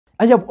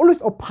I have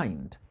always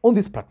opined on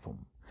this platform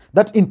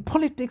that in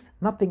politics,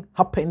 nothing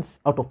happens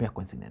out of mere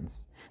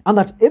coincidence, and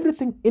that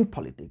everything in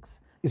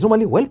politics is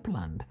normally well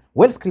planned,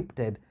 well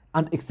scripted,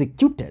 and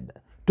executed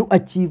to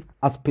achieve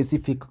a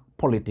specific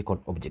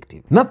political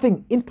objective.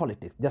 Nothing in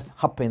politics just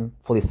happens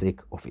for the sake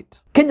of it.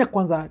 Kenya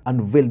Kwanza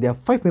unveiled their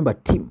 5-member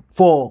team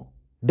for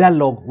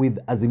dialogue with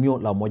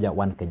Azimio La Umoja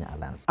One Kenya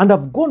Alliance. And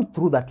I've gone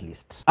through that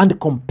list and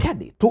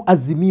compared it to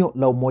Azimio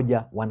La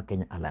Umoja One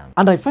Kenya Alliance.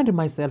 And I find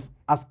myself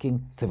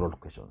asking several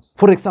questions.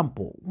 For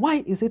example,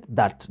 why is it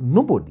that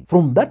nobody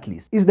from that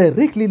list is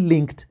directly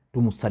linked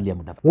to Musalia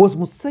Mudavadi? Was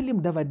Musalia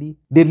Mudavadi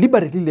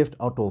deliberately left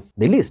out of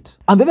the list?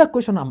 And the other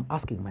question I'm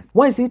asking myself,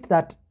 why is it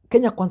that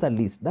Kenya Kwanza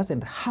list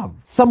doesn't have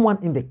someone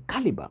in the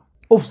caliber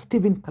of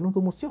Stephen Kalonzo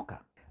Musyoka?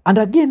 And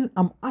again,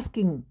 I'm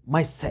asking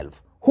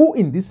myself, who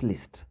in this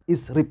list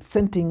is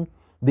representing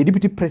the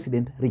Deputy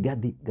President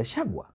Rigathi Gachagua?